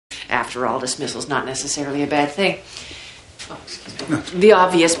After all, dismissal's not necessarily a bad thing. Oh, excuse me. The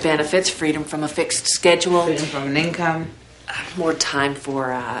obvious benefits: freedom from a fixed schedule, freedom from an income, more time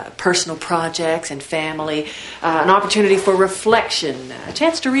for personal projects and family, an opportunity for reflection, a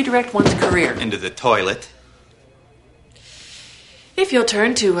chance to redirect one's career. Into the toilet. If you'll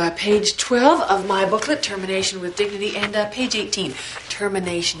turn to page 12 of my booklet, Termination with Dignity, and page 18,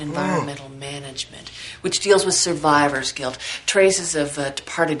 Termination Environmental Management, which deals with survivor's guilt, traces of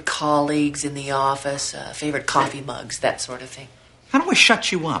departed colleagues in the office, favorite coffee mugs, that sort of thing. How do I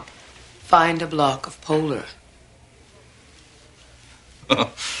shut you up? Find a block of Polar.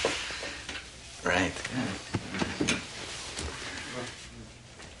 Oh. Right.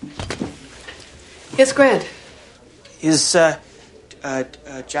 Yes, Grant. Is,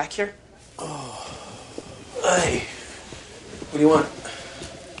 Jack here? Oh. Hey. What do you want?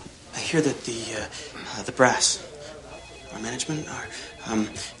 I hear that the brass, our management,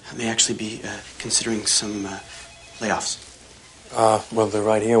 may actually be considering some layoffs. Well, they're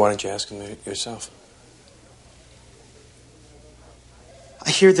right here. Why don't you ask them yourself? I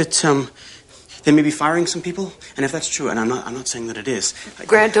hear that they may be firing some people, and if that's true, and I'm not saying that it is.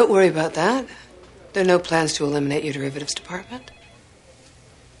 Grant, don't worry about that. There are no plans to eliminate your derivatives department.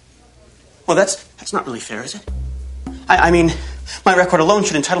 Well, that's not really fair, is it? I mean, my record alone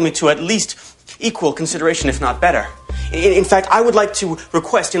should entitle me to at least equal consideration, if not better. In fact, I would like to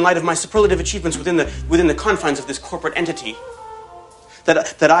request, in light of my superlative achievements within the confines of this corporate entity,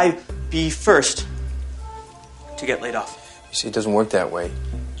 that I be first to get laid off. You see, it doesn't work that way.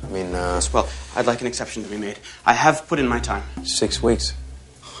 I mean, Yes, well, I'd like an exception to be made. I have put in my time. 6 weeks.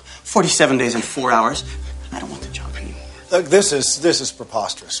 47 days and 4 hours. I don't want the job anymore. Look, this is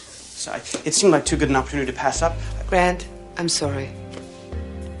preposterous. So it seemed like too good an opportunity to pass up. Grant, I'm sorry.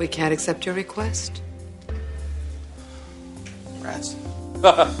 We can't accept your request. Rats.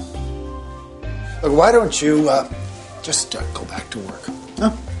 Look, why don't you just go back to work?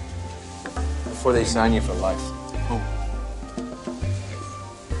 Huh? Before they sign you for life. Oh.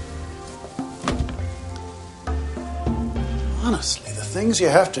 Honestly, the things you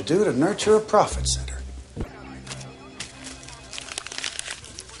have to do to nurture a profit center.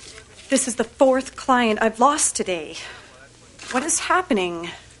 This is the 4th client I've lost today. What is happening?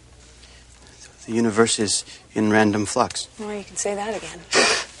 The universe is in random flux. Well, you can say that again.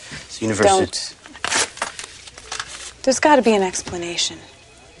 The universe Don't. There's got to be an explanation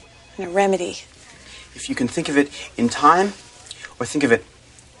and a remedy. If you can think of it in time, or think of it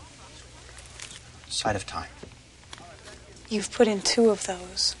outside of time. You've put in 2 of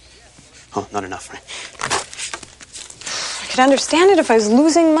those. Oh, not enough, right? I could understand it if I was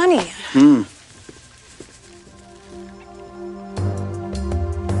losing money.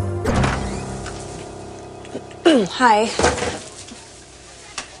 Hi.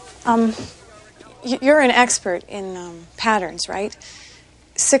 You're an expert in patterns, right?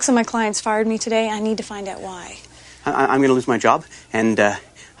 6 of my clients fired me today. I need to find out why. I'm going to lose my job, and I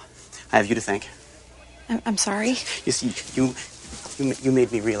have you to thank. I'm sorry? You see, you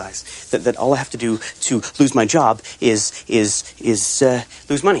made me realize that all I have to do to lose my job is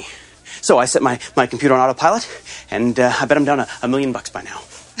lose money. So I set my computer on autopilot, and I bet I'm down $1 million by now.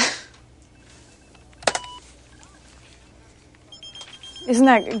 Isn't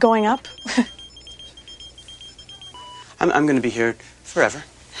that going up? I'm going to be here forever.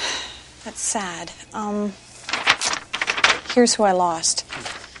 That's sad. Here's who I lost.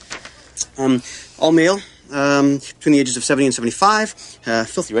 All male, between the ages of 70 and 75,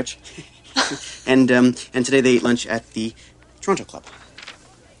 filthy rich. and today they ate lunch at the Toronto Club.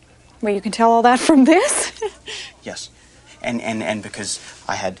 Well, you can tell all that from this? Yes. And because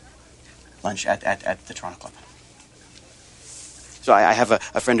I had lunch at the Toronto Club. So I have a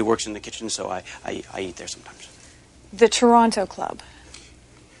friend who works in the kitchen, so I eat there sometimes. The Toronto Club.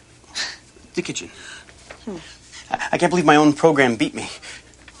 The kitchen. I can't believe my own program beat me.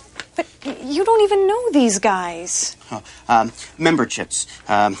 But you don't even know these guys. Member chips.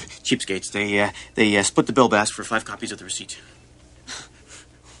 Cheapskates. They split the bill but ask for 5 copies of the receipt.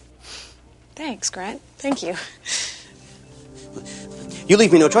 Thanks, Grant. Thank you. You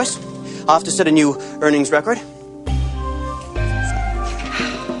leave me no choice. I'll have to set a new earnings record.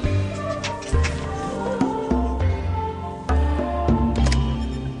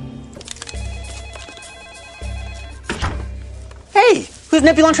 Hey, who's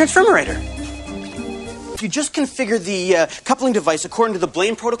Nebulon Transformerator? If you just configure the coupling device according to the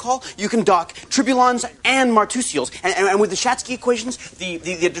Blaine protocol, you can dock tribulons and martusials. And with the Shatsky equations, the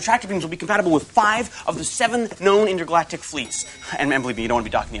detractor beams will be compatible with 5 of the 7 known intergalactic fleets. And believe me, you don't want to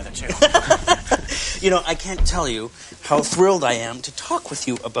be docking the other 2. You know, I can't tell you how thrilled I am to talk with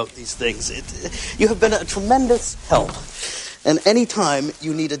you about these things. You have been a tremendous help. And any time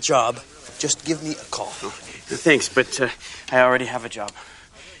you need a job, just give me a call. Oh, thanks, but I already have a job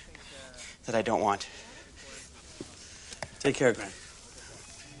that I don't want. Take care, Grant.